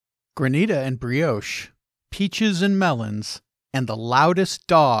granita and brioche, peaches and melons, and the loudest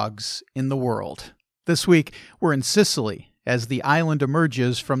dogs in the world. This week, we're in Sicily as the island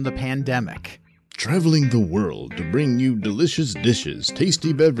emerges from the pandemic. Traveling the world to bring you delicious dishes,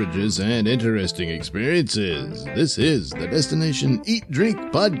 tasty beverages, and interesting experiences. This is the Destination Eat Drink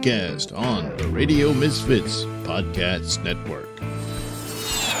Podcast on the Radio Misfits Podcast Network.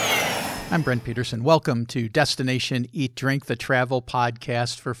 I'm Brent Peterson. Welcome to Destination Eat Drink, the travel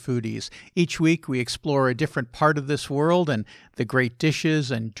podcast for foodies. Each week we explore a different part of this world and the great dishes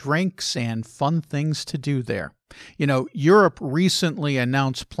and drinks and fun things to do there. You know, Europe recently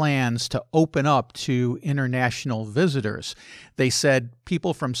announced plans to open up to international visitors. They said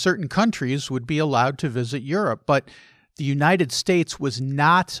people from certain countries would be allowed to visit Europe, but the United States was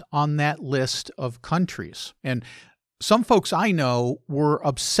not on that list of countries. And some folks I know were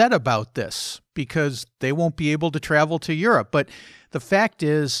upset about this because they won't be able to travel to Europe. But the fact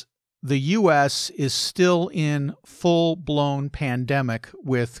is, the U.S. is still in full-blown pandemic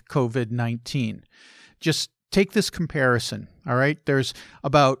with COVID-19. Just take this comparison, all right? There's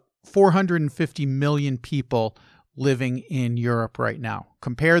about 450 million people living in Europe right now.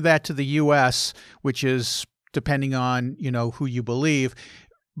 Compare that to the U.S., which is, depending on, who you believe,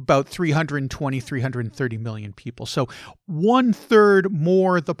 about 320, 330 million people. So 1/3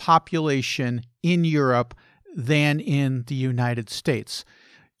 more the population in Europe than in the United States.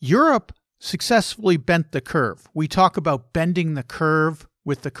 Europe successfully bent the curve. We talk about bending the curve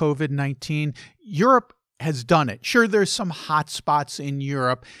with the COVID-19. Europe has done it. Sure, there's some hot spots in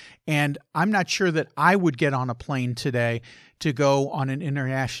Europe, and I'm not sure that I would get on a plane today to go on an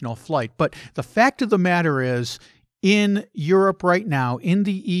international flight. But the fact of the matter is, in Europe right now, in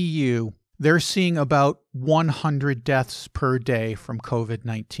the EU, they're seeing about 100 deaths per day from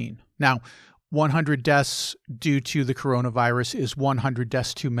COVID-19. Now, 100 deaths due to the coronavirus is 100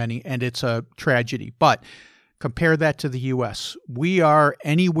 deaths too many, and it's a tragedy. But compare that to the U.S. We are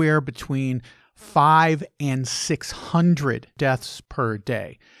anywhere between 500 and 600 deaths per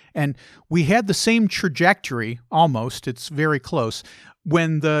day. And we had the same trajectory, almost, it's very close,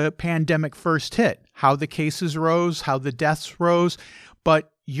 when the pandemic first hit, how the cases rose, how the deaths rose.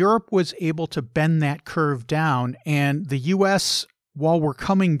 But Europe was able to bend that curve down. And the U.S., while we're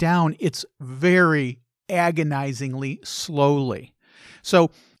coming down, it's very agonizingly slowly. So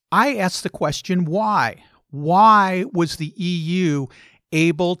I asked the question, why? Why was the EU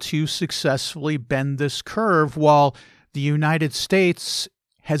able to successfully bend this curve while the United States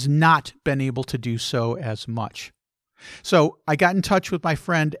has not been able to do so as much? So I got in touch with my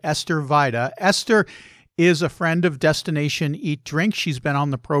friend Esther Vida. Esther is a friend of Destination Eat Drink. She's been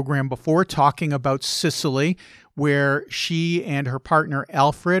on the program before talking about Sicily, where she and her partner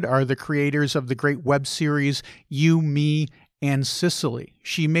Alfred are the creators of the great web series You, Me, and Sicily.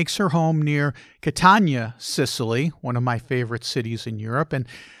 She makes her home near Catania, Sicily, one of my favorite cities in Europe. And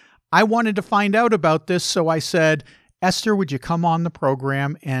I wanted to find out about this, so I said, Esther, would you come on the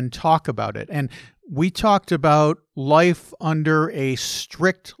program and talk about it? And we talked about life under a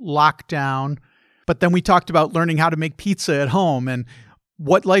strict lockdown, but then we talked about learning how to make pizza at home and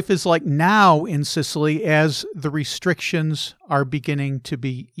what life is like now in Sicily as the restrictions are beginning to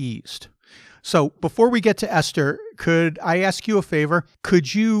be eased. So before we get to Esther, could I ask you a favor?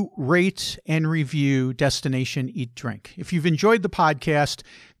 Could you rate and review Destination Eat Drink? If you've enjoyed the podcast,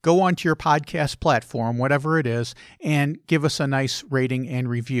 go onto your podcast platform, whatever it is, and give us a nice rating and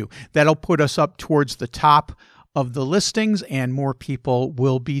review. That'll put us up towards the top of the listings, and more people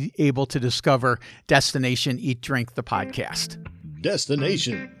will be able to discover Destination Eat Drink, the podcast.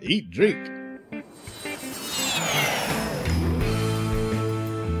 Destination Eat Drink.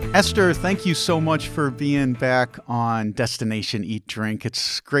 Esther, thank you so much for being back on Destination Eat Drink.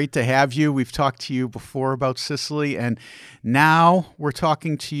 It's great to have you. We've talked to you before about Sicily, and now we're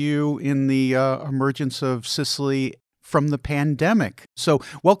talking to you in the emergence of Sicily from the pandemic. So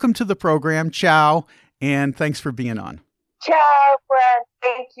welcome to the program. Ciao, and thanks for being on. Ciao, Brent.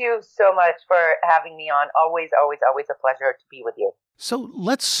 Thank you so much for having me on. Always, always, always a pleasure to be with you. So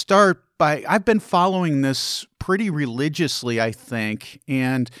let's start by, I've been following this pretty religiously, I think,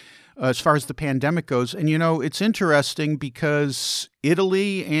 and as far as the pandemic goes. And, it's interesting because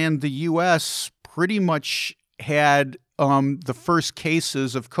Italy and the U.S. pretty much had the first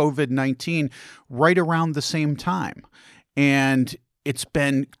cases of COVID-19 right around the same time. And it's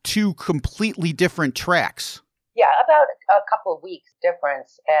been two completely different tracks. Yeah, about a couple of weeks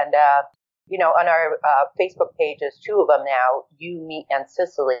difference. And, on our Facebook pages, two of them now, You, Me, and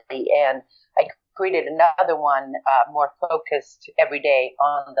Sicily. And I created another one more focused every day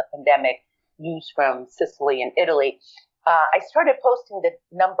on the pandemic news from Sicily and Italy. I started posting the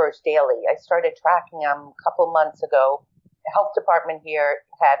numbers daily. I started tracking them a couple months ago. The health department here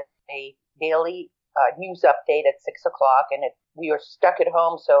had a daily news update at 6:00, and we were stuck at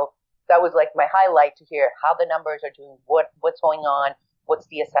home, so that was like my highlight to hear how the numbers are doing, what's going on, what's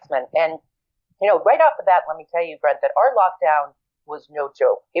the assessment. And, right off the bat, let me tell you, Brent, that our lockdown was no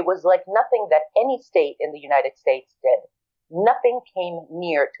joke. It was like nothing that any state in the United States did. Nothing came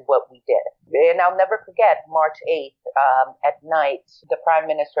near to what we did. And I'll never forget March 8th at night, the Prime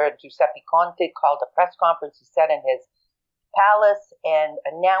Minister, Giuseppe Conte, called a press conference. He sat in his palace and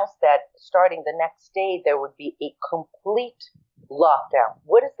announced that starting the next day, there would be a complete lockdown.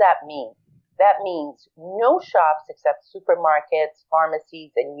 What does that mean? That means no shops except supermarkets,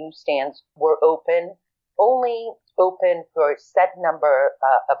 pharmacies, and newsstands were open, only open for a set number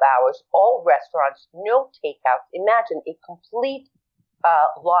of hours. All restaurants, no takeouts. Imagine a complete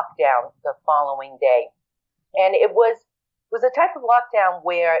lockdown the following day. And it was a type of lockdown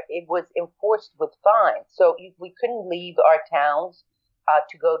where it was enforced with fines. So we couldn't leave our towns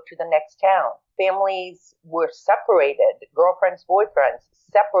to go to the next town. Families were separated, girlfriends, boyfriends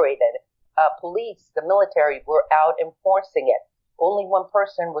separated. Police, the military were out enforcing it. Only one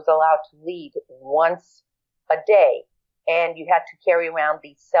person was allowed to leave once a day. And you had to carry around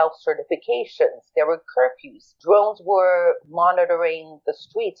these self-certifications. There were curfews. Drones were monitoring the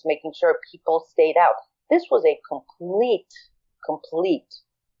streets, making sure people stayed out. This was a complete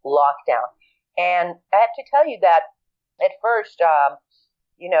lockdown. And I have to tell you that at first,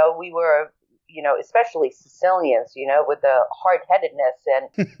 we were, especially Sicilians, with the hard-headedness, and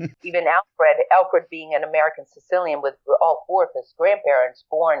even Alfred being an American Sicilian with all four of his grandparents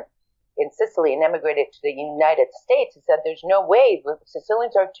born in Sicily and emigrated to the United States, he said there's no way,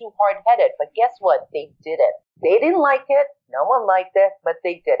 Sicilians are too hard-headed. But guess what? They did it. They didn't like it. No one liked it, but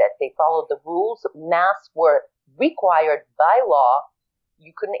they did it. They followed the rules. Masks were required by law.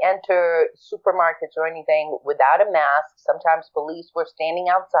 You couldn't enter supermarkets or anything without a mask. Sometimes police were standing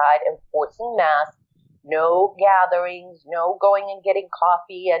outside enforcing masks. No gatherings, no going and getting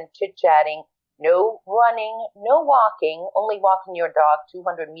coffee and chit-chatting. No running, no walking, only walking your dog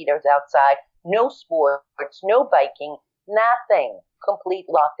 200 meters outside. No sports, no biking, nothing. Complete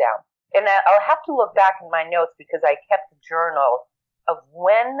lockdown. And I'll have to look back in my notes because I kept a journal of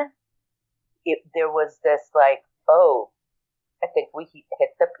when there was this I think we hit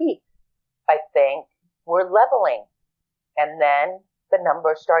the peak. I think we're leveling. And then the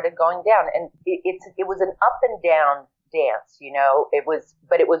numbers started going down. And it was an up and down dance, it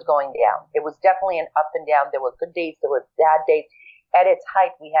was going down. It was definitely an up and down. There were good days, there were bad days. At its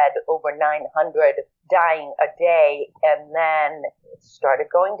height, we had over 900 dying a day, and then it started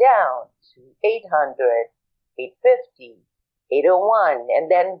going down to 800, 850, 801, and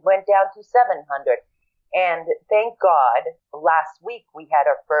then went down to 700. And thank God, last week we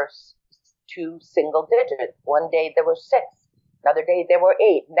had our first 2 single digits. One day there were 6, another day there were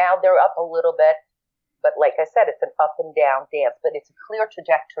 8. Now they're up a little bit. But like I said, it's an up and down dance, but it's a clear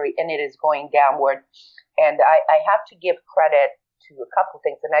trajectory and it is going downward. And I have to give credit to a couple of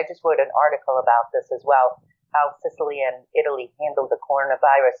things. And I just wrote an article about this as well, how Sicily and Italy handled the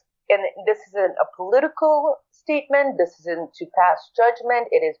coronavirus. And this isn't a political statement. This isn't to pass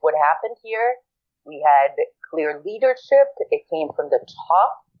judgment. It is what happened here. We had clear leadership. It came from the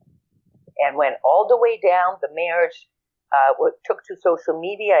top and went all the way down. The mayors took to social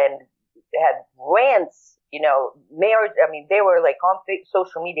media and had rants, mayors, they were like on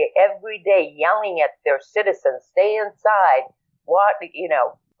social media every day yelling at their citizens, stay inside,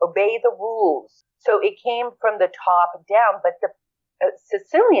 obey the rules. So it came from the top down, but the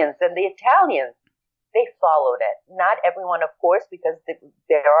Sicilians and the Italians, they followed it. Not everyone, of course, because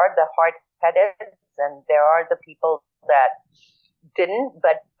there are the hard-headed and there are the people that didn't,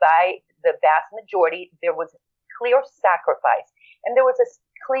 but by the vast majority, there was clear sacrifice. And there was a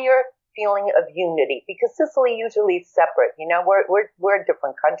clear feeling of unity, because Sicily usually is separate. We're a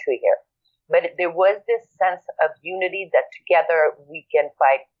different country here, but there was this sense of unity that together we can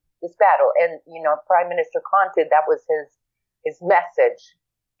fight this battle. And Prime Minister Conte, that was his message.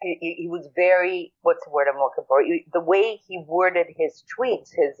 He was very, what's the word I'm looking for? The way he worded his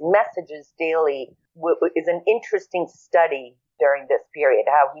tweets, his messages daily, is an interesting study during this period.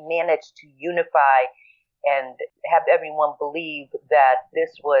 How he managed to unify and have everyone believe that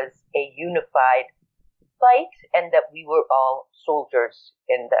this was a unified fight and that we were all soldiers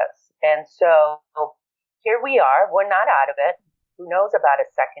in this. And so here we are. We're not out of it. Who knows about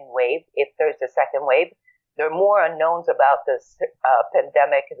a second wave? If there's a second wave, there are more unknowns about this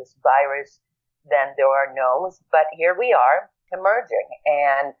pandemic, this virus, than there are knowns. But here we are emerging.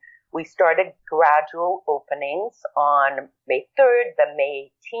 And we started gradual openings on May 3rd, then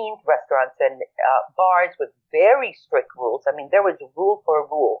May 18th, restaurants and bars with very strict rules. I mean, there was a rule for a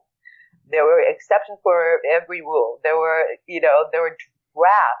rule. There were exceptions for every rule. There were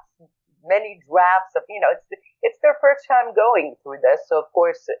drafts, many drafts of, it's their first time going through this. So, of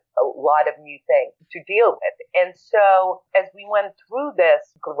course, a lot of new things to deal with. And so as we went through this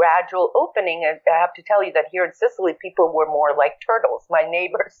gradual opening, I have to tell you that here in Sicily, people were more like turtles. My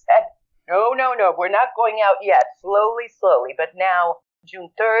neighbor said, no, we're not going out yet. Slowly. But now, June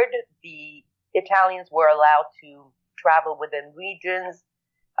 3rd, the Italians were allowed to travel within regions,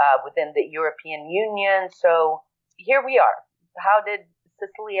 within the European Union. So here we are. How did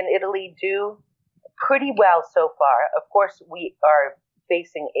Sicily and Italy do? Pretty well so far. Of course, we are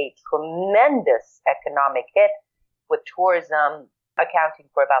facing a tremendous economic hit, with tourism accounting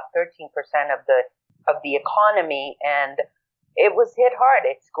for about 13% of the economy, and it was hit hard.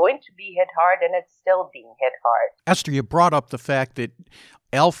 It's going to be hit hard, and it's still being hit hard. Esther, you brought up the fact that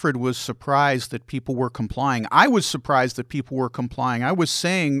Alfred was surprised that people were complying. I was surprised that people were complying. I was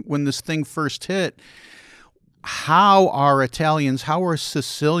saying when this thing first hit, how are Italians, how are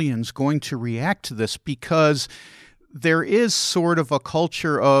Sicilians going to react to this? Because there is sort of a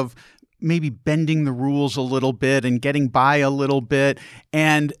culture of maybe bending the rules a little bit and getting by a little bit.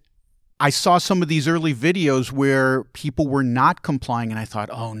 And I saw some of these early videos where people were not complying, and I thought,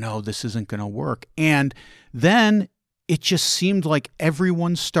 oh no, this isn't going to work. And then it just seemed like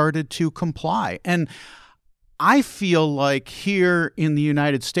everyone started to comply. And I feel like here in the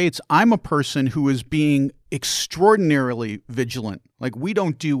United States, I'm a person who is being extraordinarily vigilant. Like, we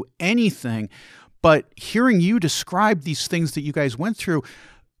don't do anything. But hearing you describe these things that you guys went through,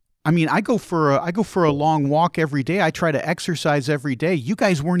 I mean, I go for a long walk every day. I try to exercise every day. You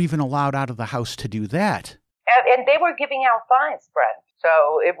guys weren't even allowed out of the house to do that. And they were giving out fines, Brent.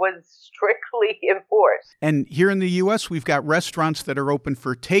 So it was strictly enforced. And here in the U.S., we've got restaurants that are open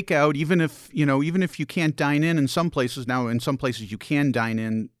for takeout, even if you can't dine in some places. Now, in some places you can dine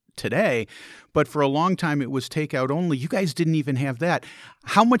in today, but for a long time it was takeout only. You guys didn't even have that.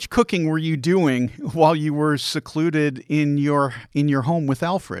 How much cooking were you doing while you were secluded in your home with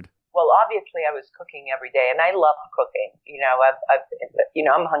Alfred? Well, obviously I was cooking every day, and I love cooking.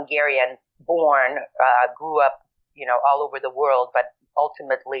 I'm Hungarian born, grew up, all over the world, but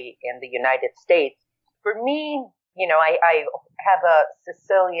ultimately in the United States. For me, I have a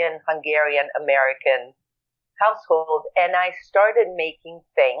Sicilian, Hungarian, American household, and I started making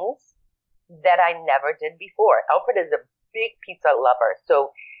things that I never did before. Alfred is a big pizza lover.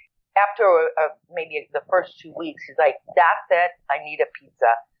 So after maybe the first 2 weeks, he's like, that's it. I need a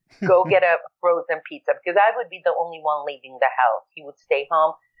pizza. Go get a frozen pizza, because I would be the only one leaving the house. He would stay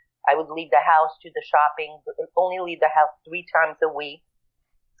home. I would leave the house to the shopping, only leave the house 3 times a week,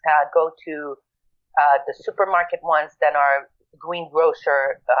 go to the supermarket once, then our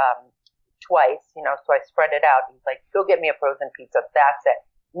greengrocer twice, so I spread it out. He's like, go get me a frozen pizza. That's it.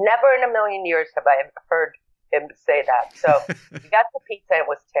 Never in a million years have I heard him say that. So we got the pizza. It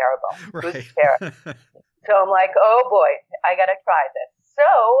was terrible. Right. It was terrible. So I'm like, oh boy, I got to try this. So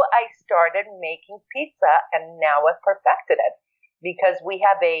I started making pizza, and now I've perfected it, because we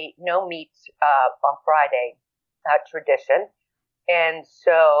have a no meat on Friday tradition. And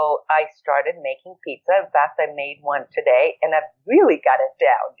so I started making pizza. In fact, I made one today, and I've really got it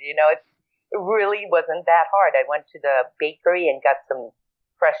down. It really wasn't that hard. I went to the bakery and got some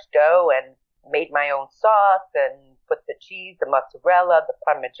fresh dough and made my own sauce and put the cheese, the mozzarella, the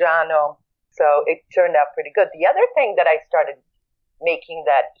Parmigiano. So it turned out pretty good. The other thing that I started making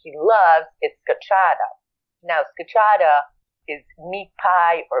that he loves is scacciata. Now, scacciata is meat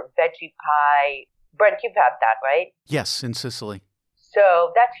pie or veggie pie. Brent, you've had that, right? Yes, in Sicily.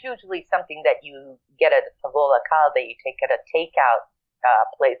 So that's usually something that you get at a tavola calda, you take at a takeout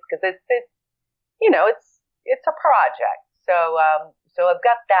place, because it's a project. So I've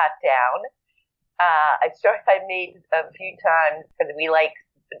got that down. I made a few times, because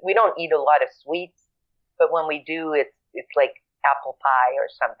we don't eat a lot of sweets, but when we do, it's like apple pie or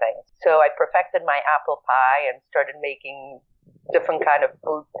something. So I perfected my apple pie and started making different kind of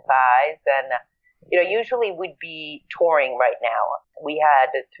fruit pies. And usually we'd be touring right now. We had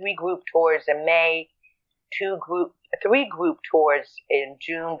 3 group tours in May, 3 group tours in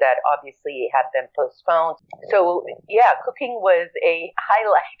June that obviously had been postponed. So yeah, cooking was a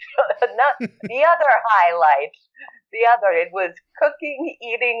highlight. Not the other highlight. It was cooking,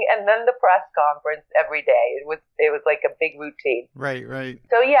 eating, and then the press conference every day. It was like a big routine. Right.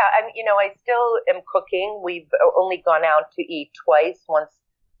 So yeah, I still am cooking. We've only gone out to eat twice. Once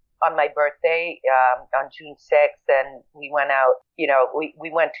on my birthday on June 6th, and we went out.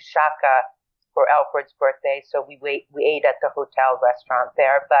 We went to Shaka for Alfred's birthday, so we ate at the hotel restaurant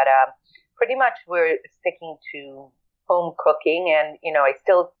there. But pretty much we're sticking to home cooking, and I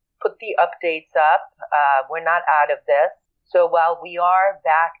still put the updates up. We're not out of this. So while we are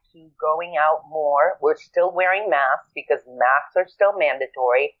back to going out more, we're still wearing masks because masks are still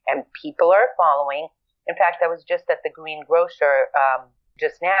mandatory and people are following. In fact, I was just at the Green Grocer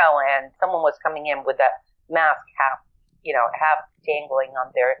just now, and someone was coming in with that mask half dangling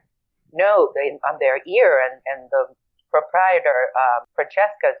on their nose, on their ear, and the proprietor,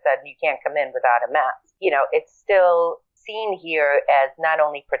 Francesca, said you can't come in without a mask. It's still seen here as not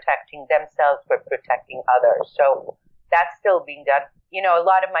only protecting themselves but protecting others. So that's still being done. A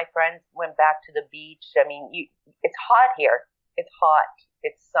lot of my friends went back to the beach. I mean, it's hot here. It's hot.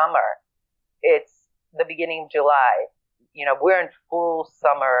 It's summer. It's the beginning of July. We're in full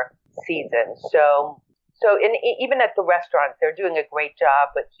summer season. So even at the restaurants, they're doing a great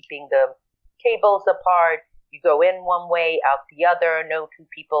job at keeping the tables apart. You go in one way, out the other. No two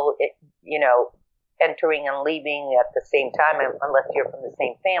people, entering and leaving at the same time unless you're from the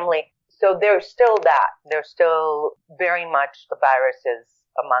same family. So there's still that. There's still very much the viruses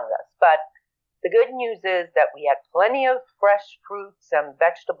among us. But the good news is that we had plenty of fresh fruits and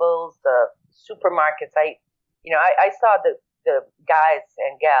vegetables. The supermarkets, I saw the guys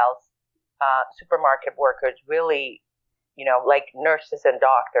and gals, supermarket workers really, like nurses and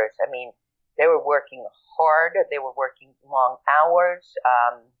doctors. I mean, they were working hard. They were working long hours.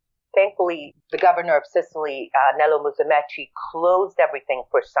 Thankfully, the governor of Sicily, Nello Musumeci, closed everything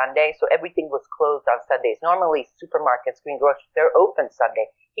for Sunday. So everything was closed on Sundays. Normally, supermarkets, green grocers, they're open Sunday.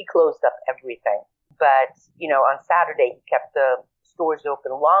 He closed up everything. But, on Saturday, he kept the stores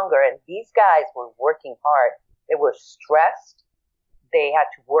open longer. And these guys were working hard. They were stressed. They had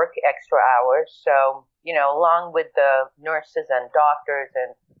to work extra hours. So, along with the nurses and doctors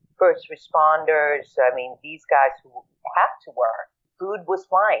and first responders, I mean, these guys who have to work, food was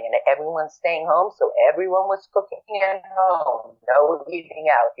flying and everyone's staying home. So everyone was cooking at home, no eating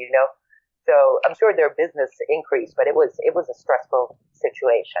out, So I'm sure their business increased, but it was a stressful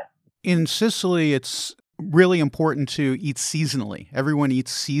situation. In Sicily, it's really important to eat seasonally. Everyone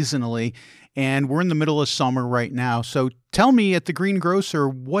eats seasonally, and we're in the middle of summer right now. So tell me, at the Green Grocer,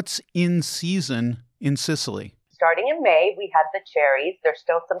 what's in season in Sicily? Starting in May, we had the cherries. There's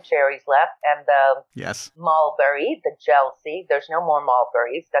still some cherries left. And the mulberry, the Gelsi. There's no more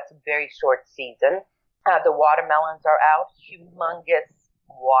mulberries. That's a very short season. The watermelons are out. Humongous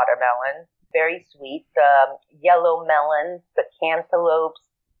watermelons. Very sweet. The yellow melons, the cantaloupes,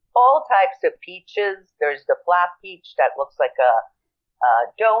 all types of peaches. There's the flat peach that looks like a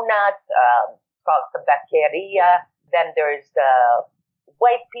donut, called the beccheria. Then there's the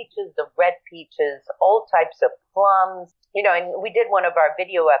white peaches, the red peaches, all types of plums. And we did one of our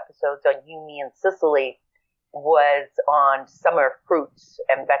video episodes on Yumi in Sicily was on summer fruits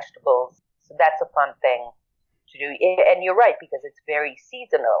and vegetables. So that's a fun thing to do. And you're right, because it's very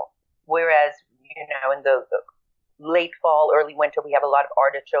seasonal. Whereas, in the late fall, early winter, we have a lot of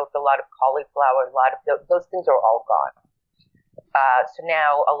artichoke, a lot of cauliflower, a lot of those things are all gone. So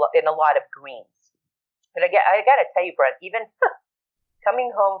now a lot of greens. But I got to tell you, Brent, even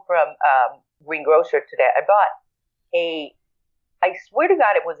coming home from Green Grocer today, I bought I swear to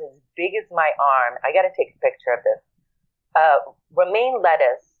God, it was as big as my arm. I got to take a picture of this. Romaine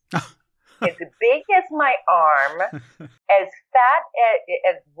lettuce, as big as my arm, as fat,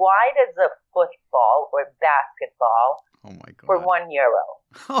 as wide as a football or basketball. Oh my God. For €1.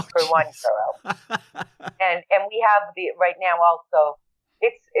 Oh, for €1. And we have right now also,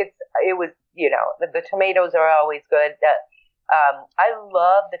 it was, the tomatoes are always good. I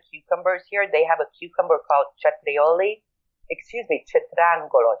love the cucumbers here. They have a cucumber called cetrioli.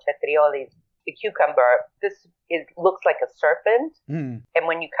 Cetrioli, the cucumber. Looks like a serpent. Mm. And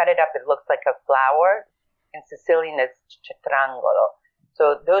when you cut it up, it looks like a flower. In Sicilian, it's cetrangolo.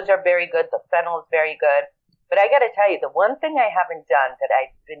 So those are very good. The fennel is very good. But I got to tell you, the one thing I haven't done that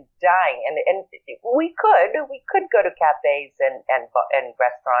I've been dying, and we could go to cafes and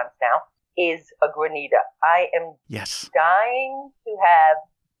restaurants now, is a granita. I am dying to have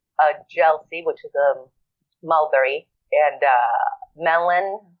a Gelsi, which is a mulberry, and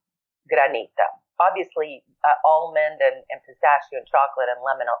melon granita. Obviously, almond and pistachio and chocolate and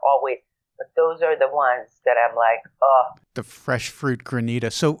lemon are always, but those are the ones that I'm like, oh. The fresh fruit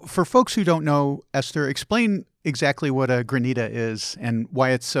granita. So for folks who don't know, Esther, explain exactly what a granita is and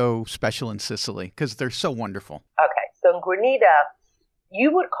why it's so special in Sicily, because they're so wonderful. Okay, so granita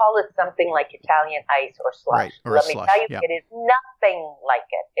You would call it something like Italian ice or slush. Right, or Let a me slush, tell you, yeah. it is nothing like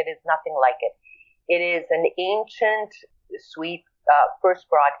it. It is nothing like it. It is an ancient sweet, first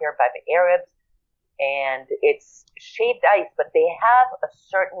brought here by the Arabs, and it's shaved ice, but they have a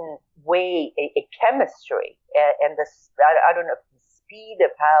certain way, a chemistry, and I don't know, the speed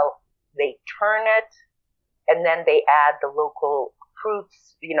of how they turn it, and then they add the local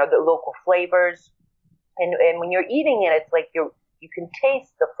fruits, the local flavors. And when you're eating it, it's like you can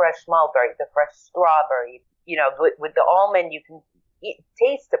taste the fresh mulberry, the fresh strawberry. With the almond, you can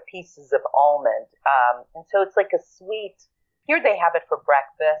taste the pieces of almond. And so it's like a sweet. Here they have it for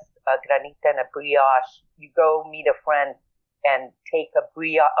breakfast, a granita and a brioche. You go meet a friend and take a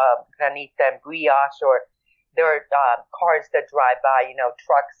granita and brioche, or there are cars that drive by,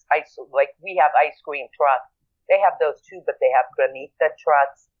 trucks, like we have ice cream trucks. They have those too, but they have granita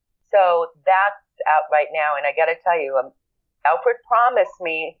trucks. So that's out right now. And I got to tell you, Alfred promised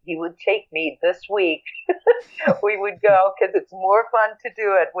me he would take me this week. We would go because it's more fun to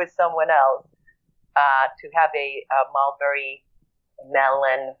do it with someone else, to have a mulberry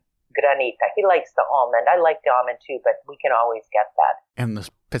melon granita. He likes the almond. I like the almond too, but we can always get that. And the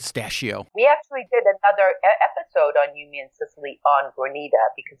pistachio. We actually did another episode on Yumi in Sicily on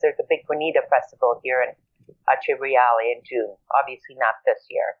granita, because there's a big granita festival here in Acciareale in June. Obviously not this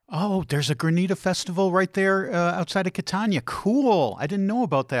year. Oh, there's a granita festival right there outside of Catania. Cool. I didn't know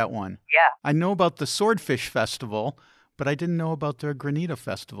about that one. Yeah. I know about the Swordfish Festival, but I didn't know about the granita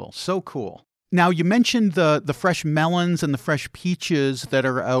festival. So cool. Now, you mentioned the fresh melons and the fresh peaches that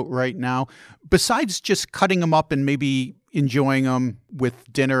are out right now. Besides just cutting them up and maybe enjoying them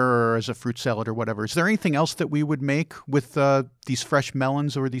with dinner or as a fruit salad or whatever, is there anything else that we would make with these fresh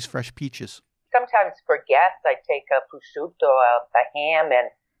melons or these fresh peaches? Sometimes for guests, I take a prosciutto, a ham, and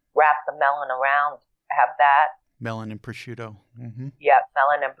wrap the melon around. Have that. Melon and prosciutto. Mm-hmm. Yeah,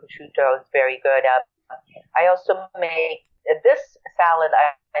 melon and prosciutto is very good. I also make this salad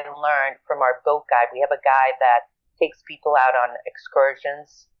I learned from our boat guide. We have a guy that takes people out on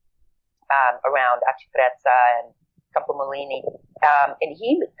excursions around Aciprezza and Campomelini. And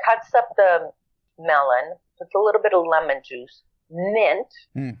he cuts up the melon, puts a little bit of lemon juice, mint,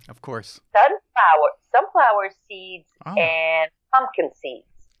 of course, sunflower seeds, and pumpkin seeds.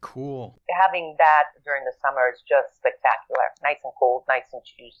 Cool. Having that during the summer is just spectacular. Nice and cold, nice and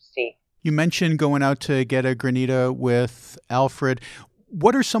juicy. You mentioned going out to get a granita with Alfred.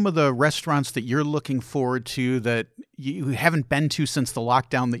 What are some of the restaurants that you're looking forward to that you haven't been to since the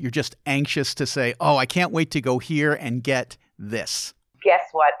lockdown that you're just anxious to say, oh, I can't wait to go here and get this? Guess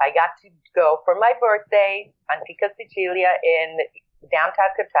what? I got to go for my birthday, Antica Sicilia in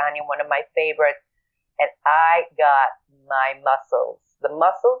downtown Catania, one of my favorites, and I got my mussels. The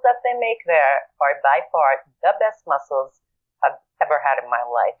mussels that they make there are by far the best mussels I've ever had in my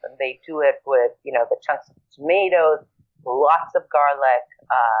life. And they do it with, the chunks of tomatoes, lots of garlic.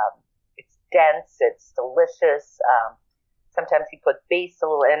 It's dense. It's delicious. Sometimes he put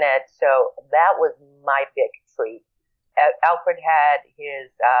basil in it. So that was my big treat. Alfred had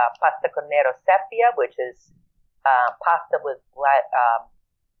his pasta con nero seppia, which is pasta with black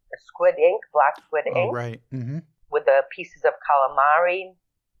squid ink, Right. Mm-hmm. with the pieces of calamari.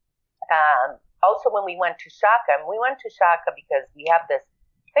 Also, when we went to Sciacca, and we went to Sciacca because we have this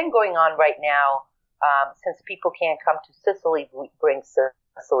thing going on right now. Since people can't come to Sicily, we bring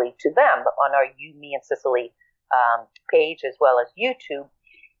Sicily to them on our Yumi in Sicily page as well as YouTube.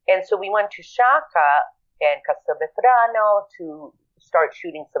 And so we went to Sciacca and Castelvetrano to start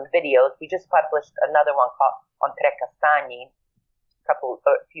shooting some videos. We just published another one called On Tre Castagni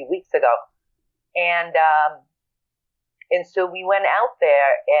a few weeks ago. And so we went out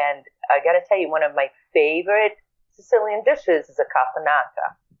there, and I got to tell you, one of my favorite Sicilian dishes is a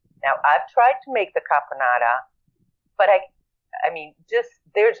caponata. Now, I've tried to make the caponata, but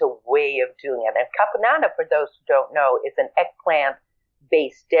there's a way of doing it. And caponata, for those who don't know, is an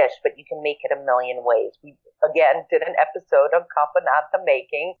eggplant-based dish, but you can make it a million ways. We, again, did an episode on caponata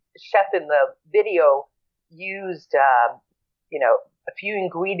making. The chef in the video used, a few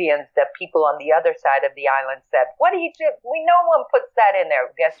ingredients that people on the other side of the island said, what do you do? No one puts that in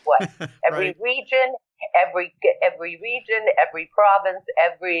there. Guess what? Every region, every province,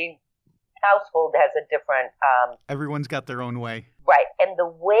 every household has a different... Everyone's got their own way. Right. And the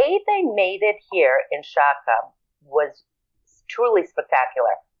way they made it here in Sciacca was truly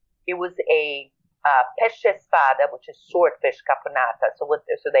spectacular. It was a pesce spada, which is swordfish caponata. So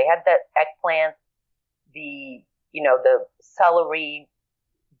they had the eggplant, the celery,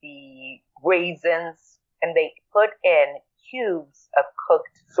 the raisins, and they put in cubes of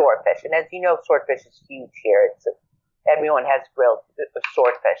cooked swordfish. And as you know, swordfish is huge here. It's everyone has grilled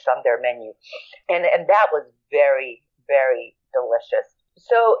swordfish on their menu. And that was very, very delicious.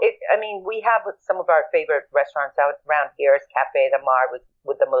 So, we have some of our favorite restaurants out around here is Cafe del Mar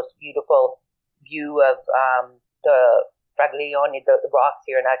with the most beautiful view of the Fraglioni, the rocks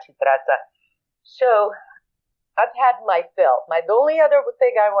here in Arciprata. So, I've had my fill. The only other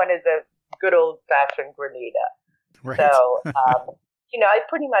thing I want is a good old-fashioned granita. Right. So, I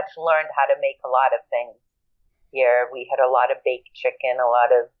pretty much learned how to make a lot of things here. We had a lot of baked chicken, a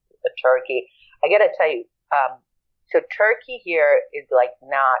lot of turkey. I got to tell you, so turkey here is like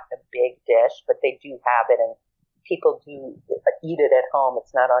not a big dish, but they do have it, and people do eat it at home.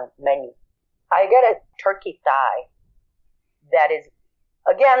 It's not on menu. I got a turkey thigh that is,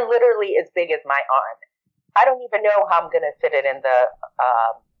 again, literally as big as my arm. I don't even know how I'm going to fit it in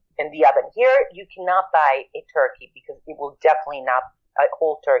the oven. Here, you cannot buy a turkey because it will definitely not, a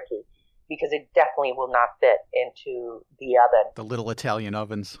whole turkey, because it definitely will not fit into the oven. The little Italian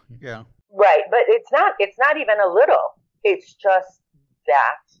ovens. Yeah. Right, but it's not even a little. It's just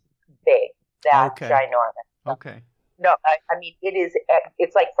that big, that ginormous. Okay. No, I mean,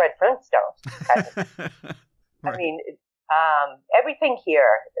 it's like Fred Flintstone. Right. Everything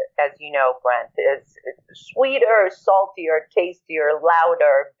here, as you know, Brent, is sweeter, saltier, tastier,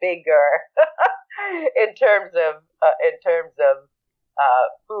 louder, bigger in terms of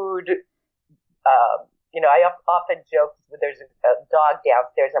food. I often joke when there's a dog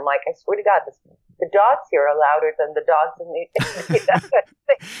downstairs. I'm like, I swear to God, the dogs here are louder than the dogs in the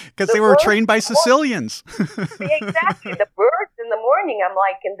because they were trained by Sicilians. Exactly. The birds in the morning, I'm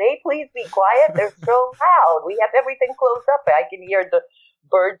like, can they please be quiet? They're so loud. We have everything closed up. I can hear the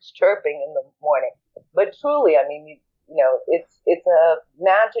birds chirping in the morning. But truly, it's a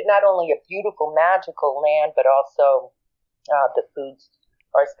magic, not only a beautiful, magical land, but also the foods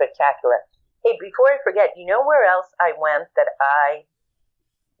are spectacular. Hey, before I forget, you know where else I went that I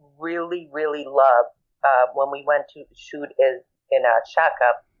really, really loved when we went to shoot is in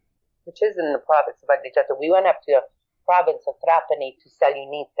Sciacca, which is in the province of Agrigento. We went up to the province of Trapani to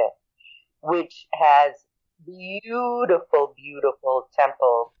Salunite, which has beautiful, beautiful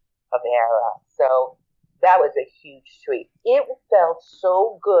temple of Hera. So that was a huge treat. It felt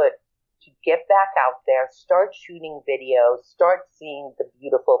so good to get back out there, start shooting videos, start seeing the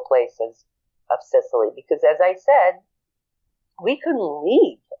beautiful places of Sicily, because as I said, we couldn't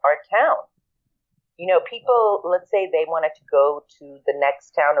leave our town. People, let's say they wanted to go to the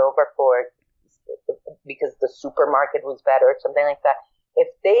next town over because the supermarket was better or something like that.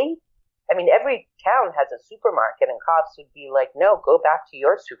 Every town has a supermarket, and cops would be like, no, go back to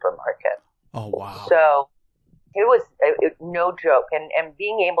your supermarket. Oh, wow. So it was no joke. And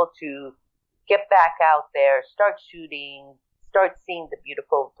being able to get back out there, start shooting, start seeing the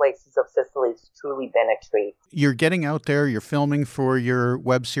beautiful places of Sicily has truly been a treat. You're getting out there, you're filming for your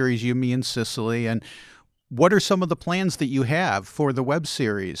web series, You, Me, and Sicily, and what are some of the plans that you have for the web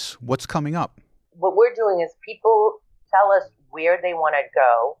series? What's coming up? What we're doing is people tell us where they want to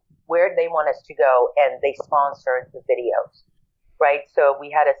go, where they want us to go, and they sponsor the videos, right? So we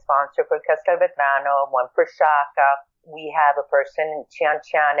had a sponsor for Castelvetrano, one for Sciacca. We have a person in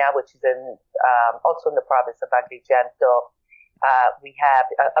Cianciana, which is also in the province of Agrigento. We have,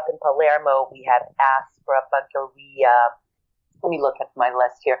 up in Palermo, we have Aspra, Bagheria. Let me look at my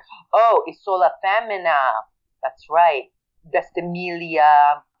list here. Oh, Isola Femmina. That's right.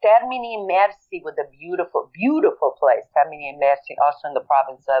 Vestimiglia. Termini Immersi with a beautiful, beautiful place. Termini Immersi, also in the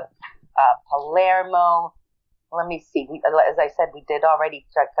province of Palermo. Let me see. As I said, we did already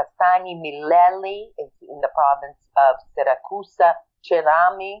Castagni Milelli is in the province of Siracusa.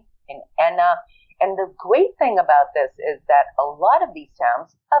 Cerami in Enna. And the great thing about this is that a lot of these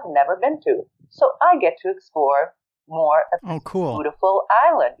towns I've never been to. So I get to explore more of this beautiful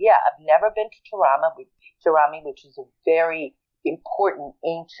island. Yeah, I've never been to Cerami, which is a very important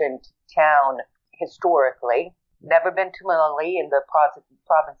ancient town historically. Never been to Milelli in the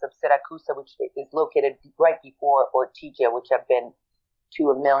province of Siracusa, which is located right before Ortigia, which I've been to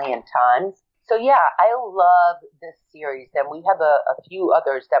a million times. So yeah, I love this series, and we have a few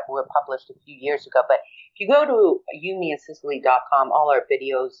others that were published a few years ago. But if you go to youmeandsicily.com, all our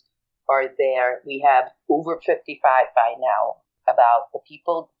videos are there. We have over 55 by now about the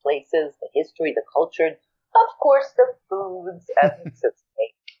people, the places, the history, the culture, of course, the foods of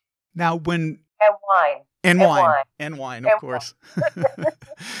Sicily. Now, when and wine. And wine, of course.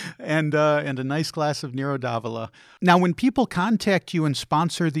 and a nice glass of Nero d'Avola. Now, when people contact you and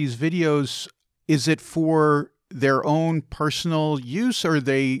sponsor these videos, is it for their own personal use, or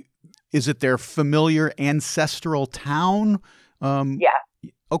is it their familiar ancestral town? Yeah.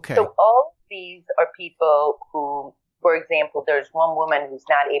 Okay. So all these are people who for example, there's one woman who's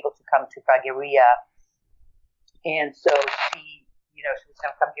not able to come to Fagheria, and so she was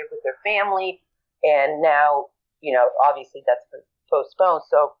going to come here with her family, and now, obviously that's postponed.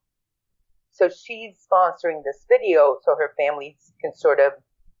 So she's sponsoring this video so her family can sort of,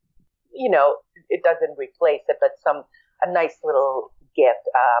 it doesn't replace it, but a nice little gift.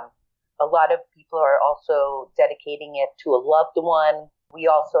 A lot of people are also dedicating it to a loved one. We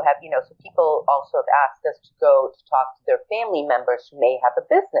also have, so people also have asked us to go to talk to their family members who may have a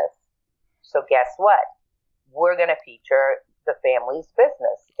business. So guess what? We're going to feature the family's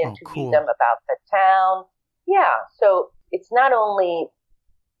business, interview them about the town. Yeah. So it's not only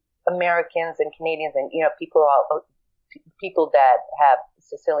Americans and Canadians and, people that have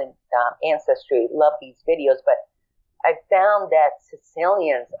Sicilian ancestry love these videos, but I found that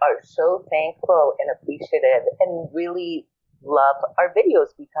Sicilians are so thankful and appreciative and really love our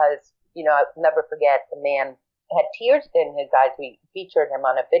videos because, I'll never forget the man had tears in his eyes. We featured him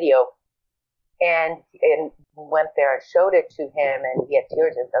on a video and went there and showed it to him, and he had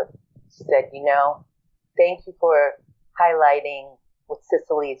tears in his eyes. He said, thank you for highlighting what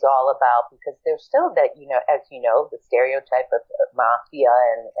Sicily is all about, because there's still that, as the stereotype of mafia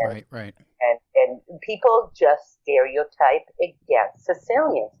and right. And people just stereotype against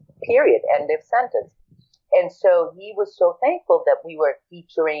Sicilians, period, end of sentence. And so he was so thankful that we were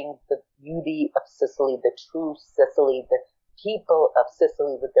featuring the beauty of Sicily, the true Sicily, the people of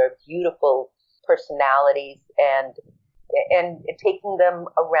Sicily with their beautiful personalities, and taking them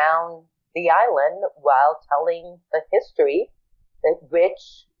around the island while telling the history, the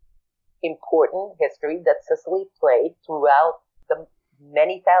rich, important history that Sicily played throughout the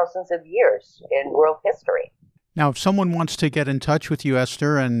many thousands of years in world history. Now, if someone wants to get in touch with you,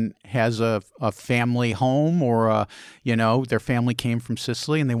 Esther, and has a family home or, their family came from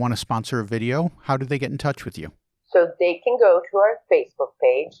Sicily and they want to sponsor a video, how do they get in touch with you? So they can go to our Facebook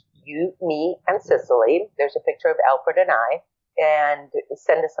page, You, Me, and Sicily. There's a picture of Alfred and I, and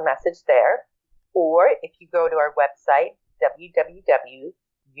send us a message there. Or if you go to our website,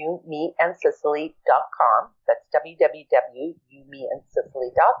 www.youmeandsicily.com. That's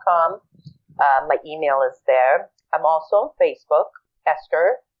www.youmeandsicily.com. My email is there. I'm also on Facebook,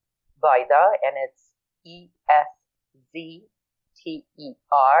 Esther Vaidar, and it's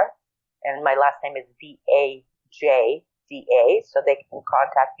ESZTER, and my last name is VAJDA, so they can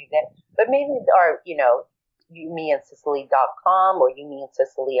contact me then. But maybe our, youmeandsicily.com or You Me in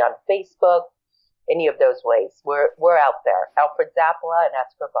Sicily on Facebook. Any of those ways. We're out there. Alfred Zappala and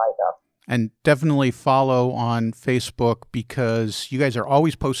Esther Vaidar. And definitely follow on Facebook because you guys are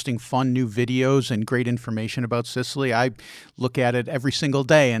always posting fun new videos and great information about Sicily. I look at it every single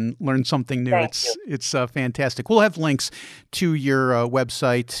day and learn something new. It's fantastic. We'll have links to your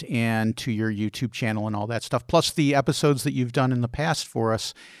website and to your YouTube channel and all that stuff, plus the episodes that you've done in the past for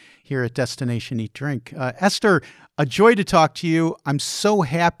us here at Destination Eat Drink. Esther, a joy to talk to you. I'm so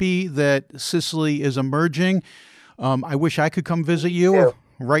happy that Sicily is emerging. I wish I could come visit you. Yeah.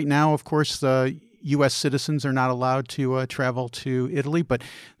 Right now, of course, the U.S. citizens are not allowed to travel to Italy, but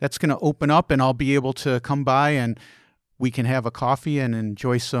that's going to open up and I'll be able to come by and we can have a coffee and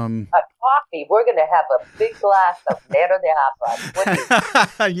enjoy some... A coffee? We're going to have a big glass of Nero de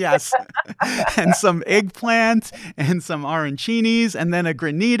Apple. Yes. And some eggplant and some arancinis and then a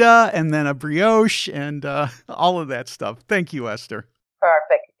granita and then a brioche and all of that stuff. Thank you, Esther.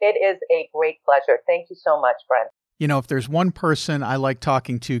 Perfect. It is a great pleasure. Thank you so much, Brent. If there's one person I like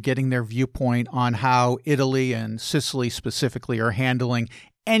talking to, getting their viewpoint on how Italy and Sicily specifically are handling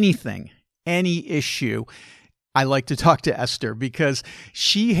anything, any issue, I like to talk to Esther because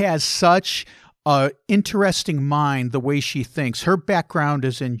she has such an interesting mind, the way she thinks. Her background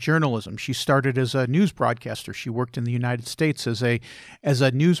is in journalism. She started as a news broadcaster. She worked in the United States as a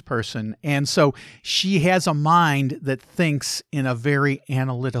news person. And so she has a mind that thinks in a very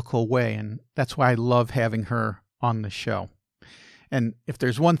analytical way. And that's why I love having her on the show. And if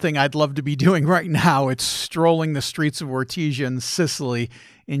there's one thing I'd love to be doing right now, it's strolling the streets of Ortigia in Sicily,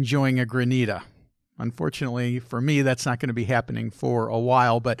 enjoying a granita. Unfortunately for me, that's not going to be happening for a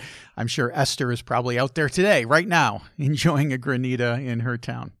while, but I'm sure Esther is probably out there today, right now, enjoying a granita in her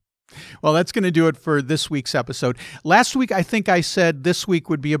town. Well, that's going to do it for this week's episode. Last week, I think I said this week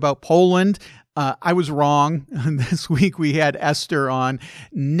would be about Poland. I was wrong. This week we had Esther on.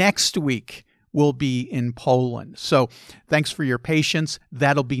 Next week will be in Poland. So thanks for your patience.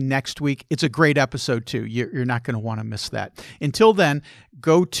 That'll be next week. It's a great episode too. You're not going to want to miss that. Until then,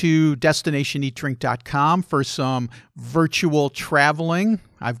 go to destinationeatdrink.com for some virtual traveling.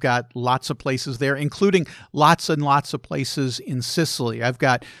 I've got lots of places there, including lots and lots of places in Sicily. I've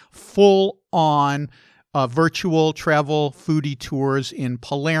got full-on virtual travel foodie tours in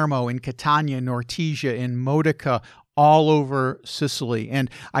Palermo, in Catania, in Ortigia, in Modica, all over Sicily. And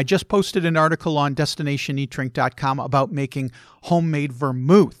I just posted an article on destinationeatdrink.com about making homemade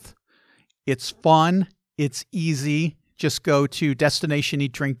vermouth. It's fun. It's easy. Just go to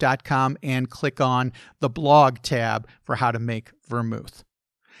destinationeatdrink.com and click on the blog tab for how to make vermouth.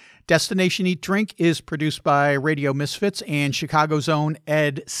 Destination Eat Drink is produced by Radio Misfits and Chicago's own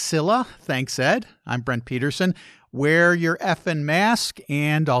Ed Silla. Thanks, Ed. I'm Brent Peterson. Wear your effing mask,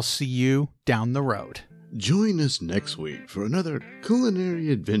 and I'll see you down the road. Join us next week for another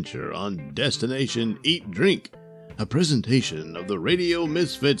culinary adventure on Destination Eat Drink, a presentation of the Radio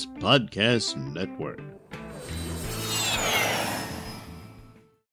Misfits Podcast Network.